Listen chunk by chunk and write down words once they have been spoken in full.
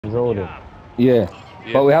rolled it. Yeah.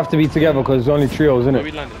 But we have to be together because there's only trios, isn't Where we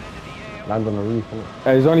it? landed? Land on the roof, innit?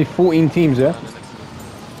 There's only 14 teams, yeah?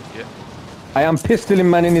 Yeah. I am pistoling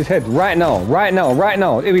man in his head right now, right now, right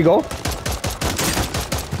now. Here we go.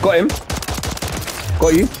 Got him.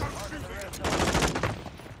 Got you.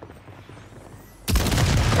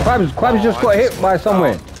 Quabs just got hit by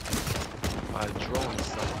somewhere. My drone,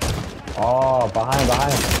 son. Oh, behind.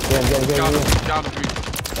 Get him. Down the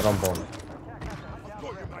roof. Get on, bone.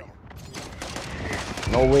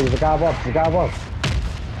 No way, there's a guy above.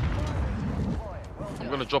 I'm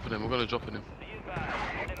gonna drop on him.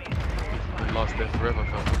 The last there forever,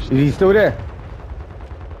 fam. Is he still there?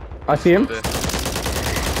 I see him. There.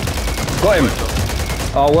 Got him.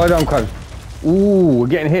 Oh, well done, Quabs. Ooh, we're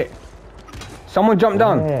getting hit. Someone jumped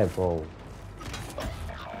down. Yeah, bro.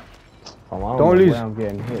 Don't lose. I'm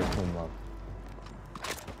getting hit from, bro.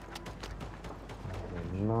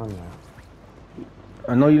 No.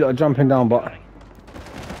 I know you lot are jumping down, but... Up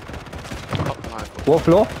high, bro. What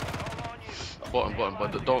floor? Bottom,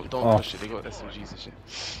 but don't push it. They got SMGs and shit.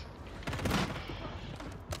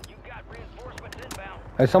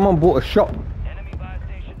 Hey, someone bought a shop. Enemy buy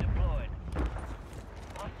station deployed.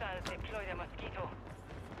 Hostiles deploy the mosquito.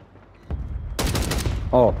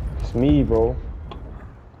 Oh, It's me, bro.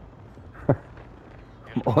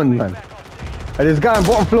 I'm on, man. Hey, there's a guy on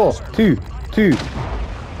bottom floor. Two.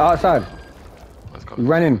 Outside. Let's go. He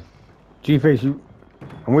ran in. G-Face, you...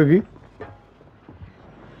 I'm with you.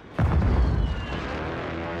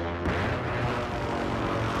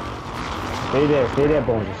 Stay there,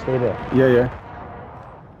 Bones. Just stay there. Yeah.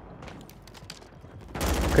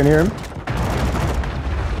 Can you hear him?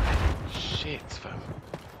 Shit, fam.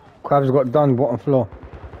 Quabs got done, bottom floor.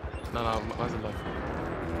 No, mine's alive.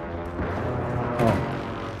 Oh.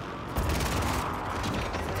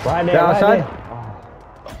 Right there, They're outside? there.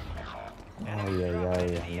 Oh,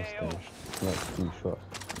 yeah. Missed them. Next 2 shots.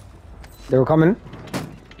 They were coming.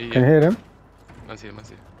 Yeah. Can you hear them? Man's here.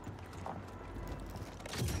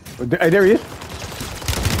 Hey, there he is.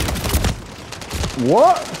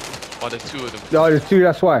 What? Oh, there's 2 of them. No, there's 2,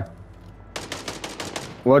 that's why.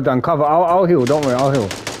 Well done, cover. I'll heal, don't worry, I'll heal.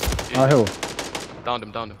 Yeah. I'll heal. Downed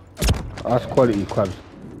him. That's quality, Quabs.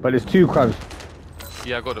 But there's 2 Quabs.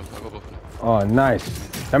 Yeah, I got him. I got both of them. Oh, nice.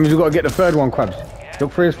 That means we got to get the 3rd one, Quabs.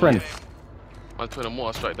 Look for his friend. Man's putting a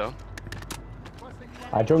mortar strike down.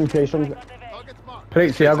 I join play some.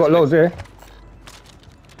 Plates here, I got loads here.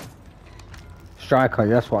 Striker,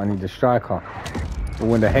 that's what I need, the striker. Or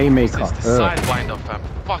when the haymaker. It's the sidewinder, fam.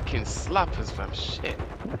 Fucking slappers, fam. Shit.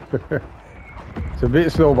 It's a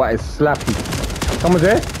bit slow, but it's slappy. Someone's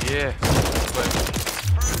there? Yeah.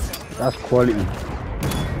 That's quality.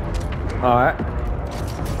 Alright.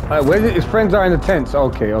 Alright, where's it? His friends are in the tents.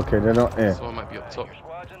 Okay, they're not here. Someone might be up top.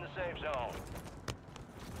 Squad's in the safe zone.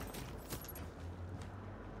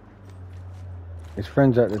 His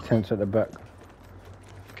friends are at the tents at the back.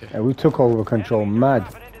 Okay. Yeah, we took over control, mad.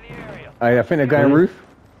 Hey, I think they're going roof.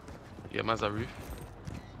 Yeah, man's at roof.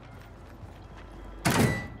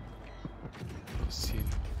 Let's see.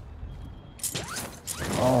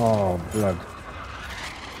 Oh, blood.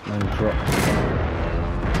 Man dropped.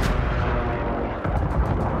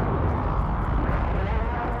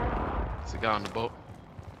 There's a guy on the boat.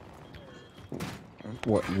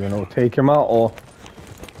 What, you know, take him out or?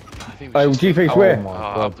 I think we Hey, should G-Face, Oh where? my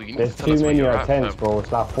Ah, god. but you need There's to tell too us where many you're at at, tents, fam. bro.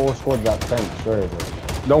 It's like 4 squads at tents. Sorry, bro.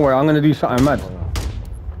 Don't worry, I'm gonna do something mad.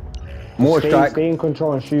 Mortar strike. Stay in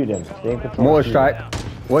control and shoot them. Stay in control. Mortar and shoot strike.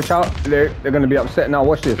 Watch out, they're gonna be upset now.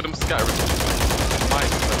 Watch this. Look at them scattering. Mine,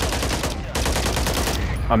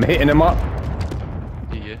 fam. I'm hitting him up.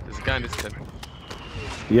 Yeah. There's a guy in this tent.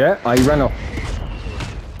 Yeah, oh, he ran off.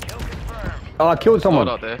 Oh, I killed someone.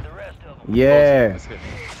 Hold out there. Yeah. Let's hit.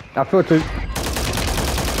 I feel to.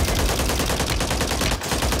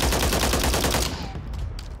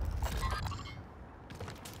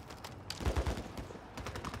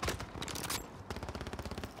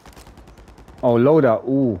 Oh, loadout.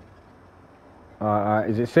 Ooh.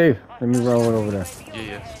 Is it safe? Let me roll over there.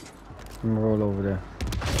 Yeah. Let me roll over there.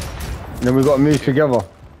 And then we got to move together.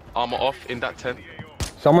 Armor off in that tent.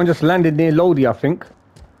 Someone just landed near Lodi, I think.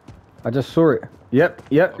 I just saw it. Yep.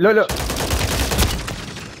 Look.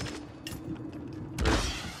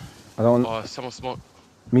 I don't. Oh, someone smoked.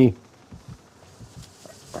 Me.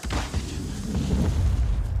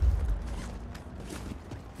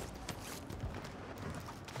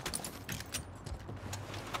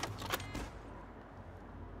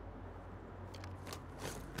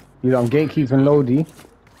 You know, I'm gatekeeping Lodi,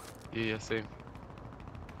 Yeah, same.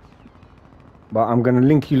 but I'm gonna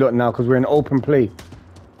link you lot now because we're in open play.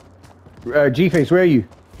 G-Face, where are you?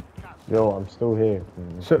 Yo, I'm still here.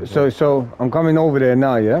 So I'm coming over there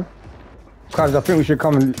now, yeah? Cause I think we should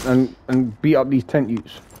come and beat up these tent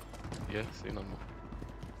utes. Yeah, see no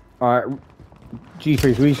more. Alright.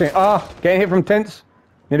 G-Face, what are you saying? Ah, getting hit from tents?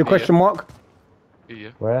 Near the question mark? Yeah.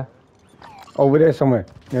 Where? Over there somewhere.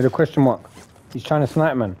 Near the question mark. He's trying to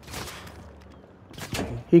snipe, man.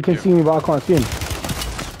 He can see me, but I can't see him.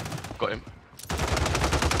 Got him.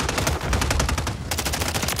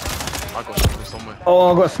 I got him somewhere.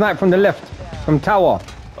 Oh, I got sniped from the left. From tower.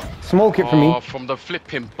 Smoke it for me. Oh, from the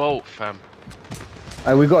flipping boat, fam.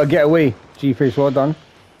 We gotta get away. G-Face, well done.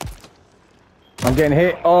 I'm getting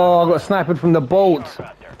hit. Oh, I got sniped from the boat.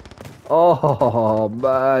 Oh,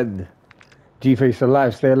 bad. G-Face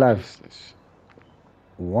alive, stay alive.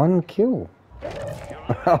 1 kill.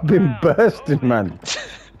 I've been bursting, man.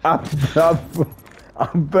 I'm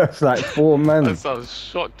burst like 4 men. That sounds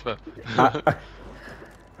shocked, man.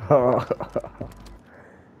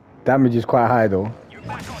 Damage is quite high though.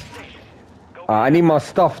 I need my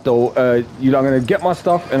stuff though. I'm gonna get my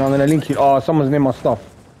stuff and I'm gonna link you. Oh, someone's near my stuff.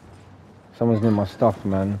 Someone's near my stuff,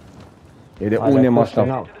 man. Yeah, they're all near my stuff.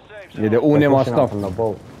 Up. Yeah, they're all near my stuff. On the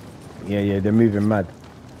boat. Yeah, they're moving mad.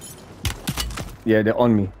 Yeah, they're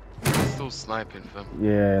on me. Still sniping, fam.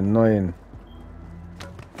 Yeah, annoying.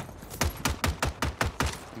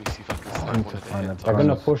 Let me see if I can snipe one of their heads. They're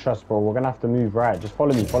gonna push us, bro. We're gonna have to move right. Just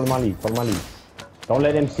follow me. Follow my lead. Follow my lead. Don't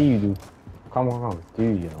let them see you, dude. Come on.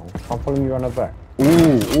 Dude, you know. Come follow me around the back.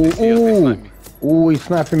 Ooh, he's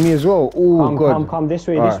sniping me as well. Ooh, good. Come this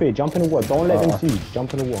way, this way. Jump in the water. Don't let them see you.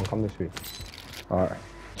 Jump in the water and come this way. Alright.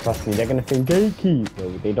 Trust me, they're gonna think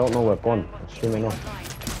gatekeep. They don't know we're gone. Streaming off.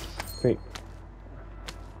 Quick.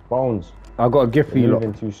 Bones. I got a gift for you You're lot.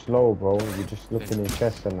 moving too slow, bro. You're just looking in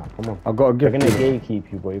chest and that. Come on. I got a gift. They're gonna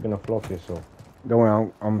gatekeep you, but you're gonna flop yourself. Don't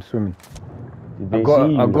worry, I'm swimming. Did they I got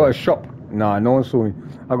see a shop. Nah, no one saw me.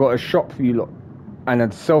 I got a shop for you lot. And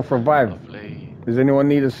a self-revive. Lovely. Does anyone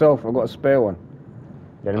need a self? I got a spare one.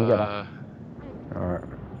 Yeah, let me get that. Alright.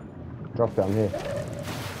 Drop it, I'm here.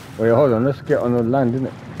 Wait, hold on, let's get on the land,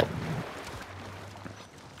 innit?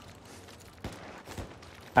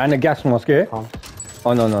 And a gas mask here? Come.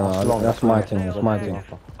 Oh no, that's my thing, that's my thing.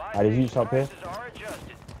 Are these youths up here?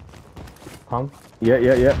 Come. Yeah.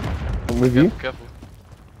 I'm with you. Careful.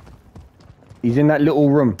 He's in that little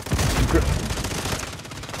room.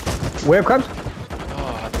 Where, Crabs?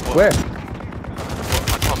 Oh, Where? I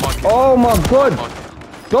can't mark it. Oh my god!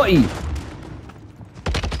 Dotty!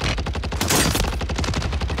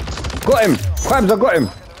 Got him! Crabs, I got him!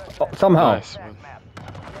 Oh, somehow. Nice, man.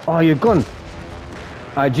 Oh, you're gone.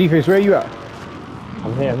 Alright, G-Face, where are you at?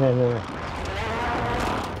 I'm here.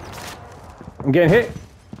 I'm getting hit.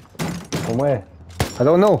 From where? I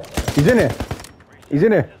don't know. He's in here. He's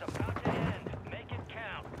in here.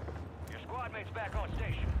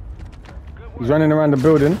 He's running around the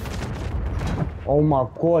building. Oh my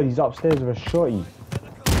god, he's upstairs with a shorty.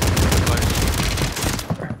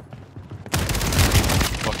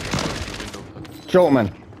 Joke,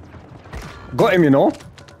 man. Got him, you know.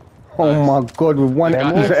 Oh my god, with one piece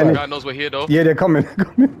of The energy. guy knows we're here, though. Yeah, they're coming.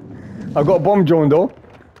 I got a bomb drone though.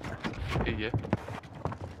 Yeah.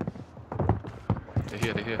 They're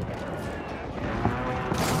here.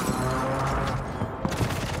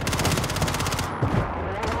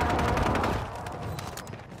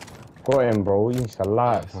 Got him, bro. He needs to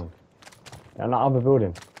light, Nice. man. They're in that other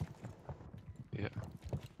building. Yeah.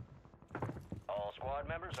 All squad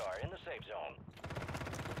members are in the safe zone.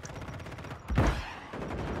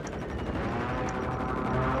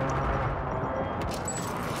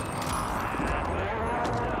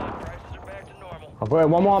 Prices are back to normal. I've got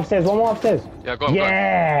him. One more upstairs. Yeah, go on.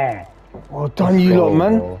 Yeah! Well done, you lot,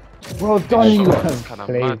 man. Well done, you lot. That's kind of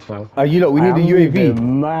Played, mad, bro. fam. You lot, we need a UAV.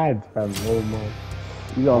 Mad, fam. Oh my.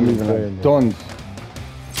 You lot are moving like dons.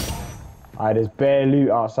 Alright, there's bare loot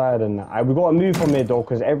outside and that. Alright, we gotta move from here though,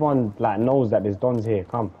 because everyone like knows that there's dons here.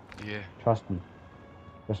 Come, Yeah. trust me.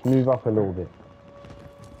 Let's move up a little bit.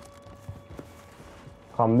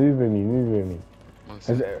 Come, move with me.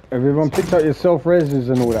 Has everyone picked out your self-reses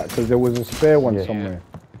and all that? Because there was a spare one Yeah. somewhere.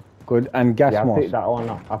 Good, and gas Yeah, I picked mask. that one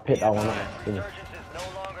up. Finished. Insurgents is no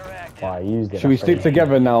longer active. I used it. Should we that's stick it.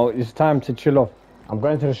 together now? It's time to chill off. I'm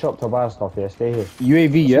going to the shop to buy stuff, yeah? Stay here.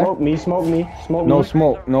 UAV, yeah? Smoke me. No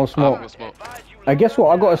smoke, no Oh, smoke. smoke. I guess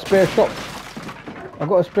what? I got a spare shop. Oh,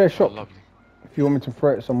 lovely. If you want me to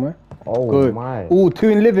throw it somewhere. Oh Good. my. Ooh, 2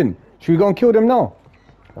 in living. Should we go and kill them now?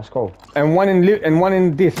 Let's go. And one in this. And one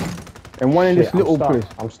in this Shit, little I'm stuck. place.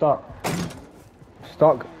 I'm stuck.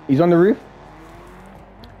 Stuck. He's on the roof.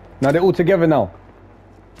 Now they're all together now.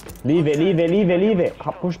 Leave it.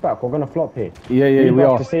 Push back. We're gonna flop here. Yeah, Leave we us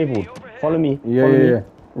are. disabled. Follow me. Yeah, Follow yeah, me. yeah.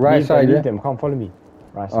 Right Leave side, them, yeah? leave them. Come, follow me.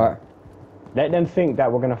 Right side. Alright. Let them think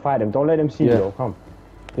that we're gonna fight them. Don't let them see Yeah. you, though. Come.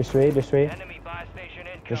 This way, this way. Enemy buy station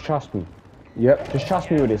incoming. Just trust me. Yep. Just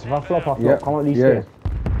trust me with this. If I flop, I flop. Yep. Come on these Yeah. stairs.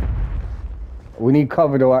 We need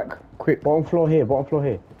cover though, like, quick. Bottom floor here, bottom floor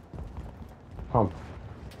here. Come.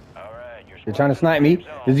 Alright, you're They're trying to snipe me.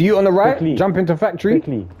 There's you on the right. Quickly. Jump into factory.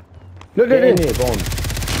 Quickly. Look, Get in look, here, Bone.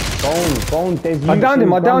 Bone, there's you. I downed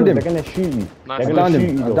him, I downed him. They're gonna shoot you. Nice. They're I gonna downed shoot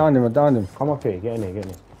him. you, I though. downed him. I downed him. Come up here, get in here, get in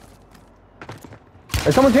here.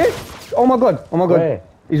 Is someone here? Oh my god. Oh my god. Where?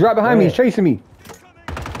 He's right behind me. He's Where? chasing me.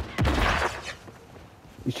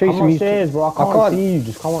 He's chasing Come me. upstairs, bro. I can't, can't. see you.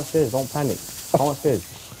 Just come upstairs. Don't panic. Come upstairs.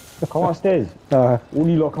 Come upstairs. Uh, All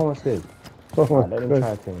you lot come upstairs. oh my Alright, let them God. try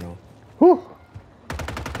a thing now. Whew.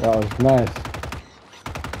 That was nice.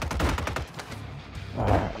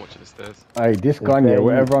 I'm watching the stairs. Hey, this gun there here, you-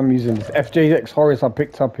 whatever I'm using, this FJX Horus I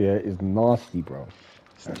picked up here is nasty, bro.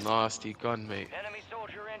 It's a nasty gun, mate. enemy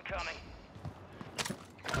soldier incoming.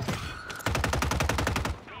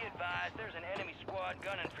 Be advised, there's an enemy squad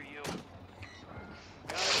gunning for you.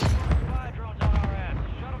 Spy drones on our ass.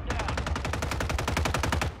 Shut them down.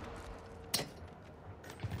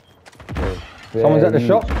 Someone's at the Very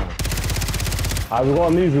shop. Alright, we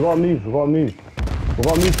gotta move, we gotta move, we gotta move. We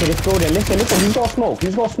gotta move to this building. Listen, who's got smoke?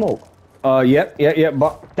 Who's got smoke? Yep,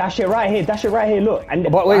 but Dash it right here, look. And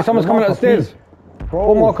wait, someone's coming marker, upstairs. please. Bro,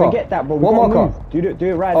 One marker. forget that, bro. We One gotta marker. move. Do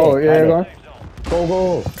it right Oh, there. yeah, right go there.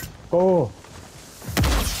 on. Go.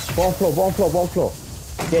 Bottom floor.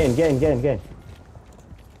 Get in.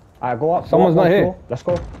 Alright, go up. Someone's go up not one here. Floor. Let's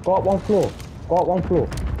go. Go up one floor.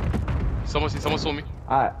 Someone saw me.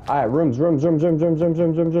 Alright, rooms.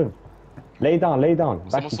 Lay down.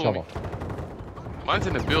 Back Someone each saw other. me. Mine's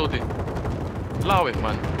in the building. Allow it,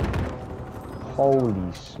 man.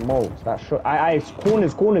 Holy smokes, that shot. It's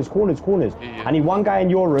corners. Yeah. I need one guy in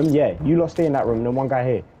your room, yeah. You lot stay in that room, and then one guy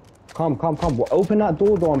here. Come. Well, open that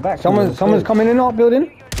door, though, and back. someone's coming in our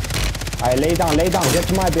building. Alright, lay down. Get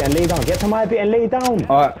to my bit and lay down.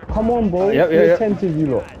 Alright. Come on, bro. Yep, Be yeah. attentive, you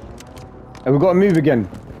lot. And we gotta move again.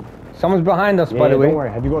 Someone's behind us, by the way. Don't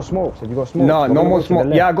worry. Have you got smokes? No, We're no gonna more go to the smoke.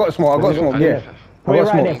 left. Yeah, I got smoke. Yeah. Put I it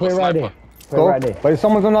got right there. smoke. Put it right there. Put it Go. right there. But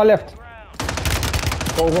someone's on our left.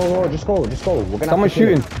 Go. Just go. We're gonna. Someone's have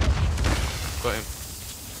to kill shooting. him. Got him.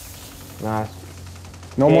 Nice.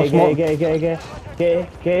 No more smoke.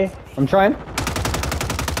 Get. I'm trying.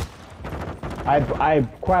 I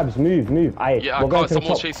crabs, move. Yeah, I we're going can't. to the Someone's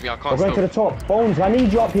top. chasing me. I We're can't going to the still. top. Bones, I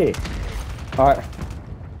need you up here. Alright.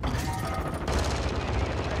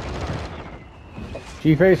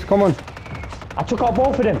 G-Face, come on. I took out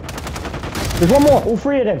both of them. There's one more. All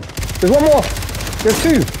three of them. There's one more. There's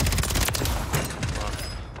two.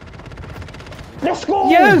 Let's go!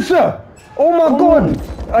 Yes, sir. Oh my God.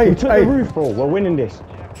 Hey, We took the roof, bro. We're winning this.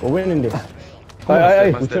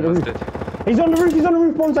 Hey. Man's We took the dead. roof. He's on the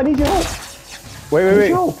roof, Bones. I need your help. Wait. Need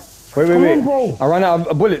your help. Come on, bro. I ran out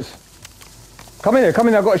of bullets. Come in here.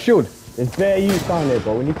 I got a shield. There's bare youths down there,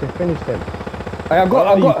 bro. We need to finish them. Hey, I Where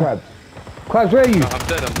are you, got. crabs? Crabs, where are you? I'm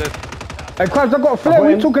dead. Hey, Crabs, I got a flare. What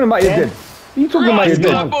are you talking about? You're Dead. dead. What are you talking about? You're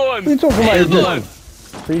Dead. dead. Bones. What are you talking about? You're dead. Bones.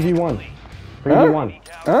 3v1. 3v1.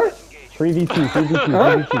 Huh? 3v2.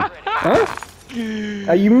 3v2. Huh?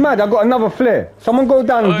 Are you mad? I got another flare. Someone go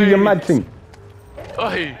down and do your Oi. mad thing.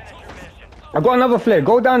 Oi. I got another flare.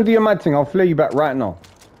 Go down and do your mad thing. I'll flare you back right now.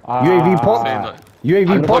 UAV pop. Say nothing.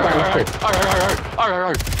 UAV pop.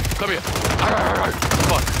 Come here.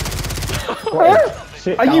 Fuck. Huh?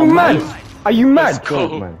 Sit Are down, you man. mad? Are you mad? Let's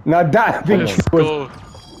go. Man. Now that victory Let's was.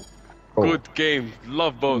 go. Good game.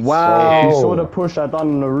 Love Bones. Wow. You saw the push I done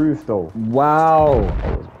on the roof, though. Wow.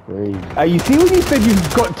 Crazy. You see when you said you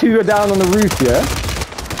got two down on the roof, yeah?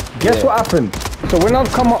 Guess Yeah. what happened? So when I've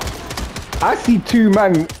come up, I see two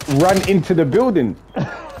men run into the building.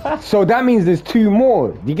 So that means there's two more.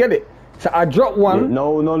 Do you get it? So I dropped one.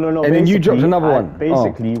 No. And then you dropped Basically, another one.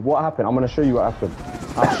 Basically, what happened? I'm gonna show you what happened.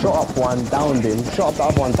 I shot up one, downed him. Shot up the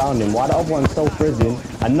other one, downed him. While the other one self-rezzing,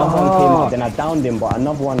 another one came up. Then I downed him, but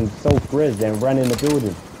another one self-rezzed and ran in the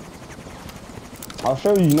building. I'll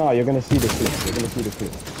show you now. You're gonna see the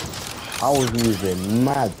clip. I was moving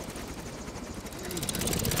mad.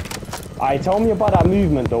 Alright, tell me about that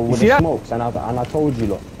movement though with see the that? smokes, and I told you,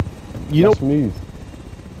 look. You know, Let's move.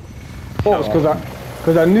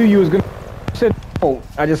 because I knew you was gonna said. Oh,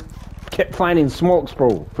 I just kept finding smokes,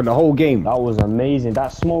 bro, for the whole game. That was amazing.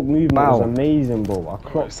 That smoke movement Wow. was amazing, bro. I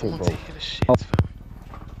clocked it, Someone bro. taking the shit,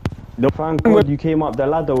 fam. Thank God you came up the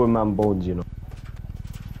ladder with man Bones, you know.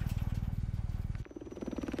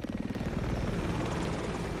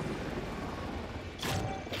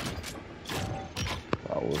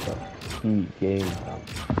 That was a heat game, man.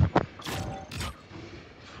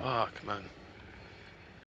 Fuck, man.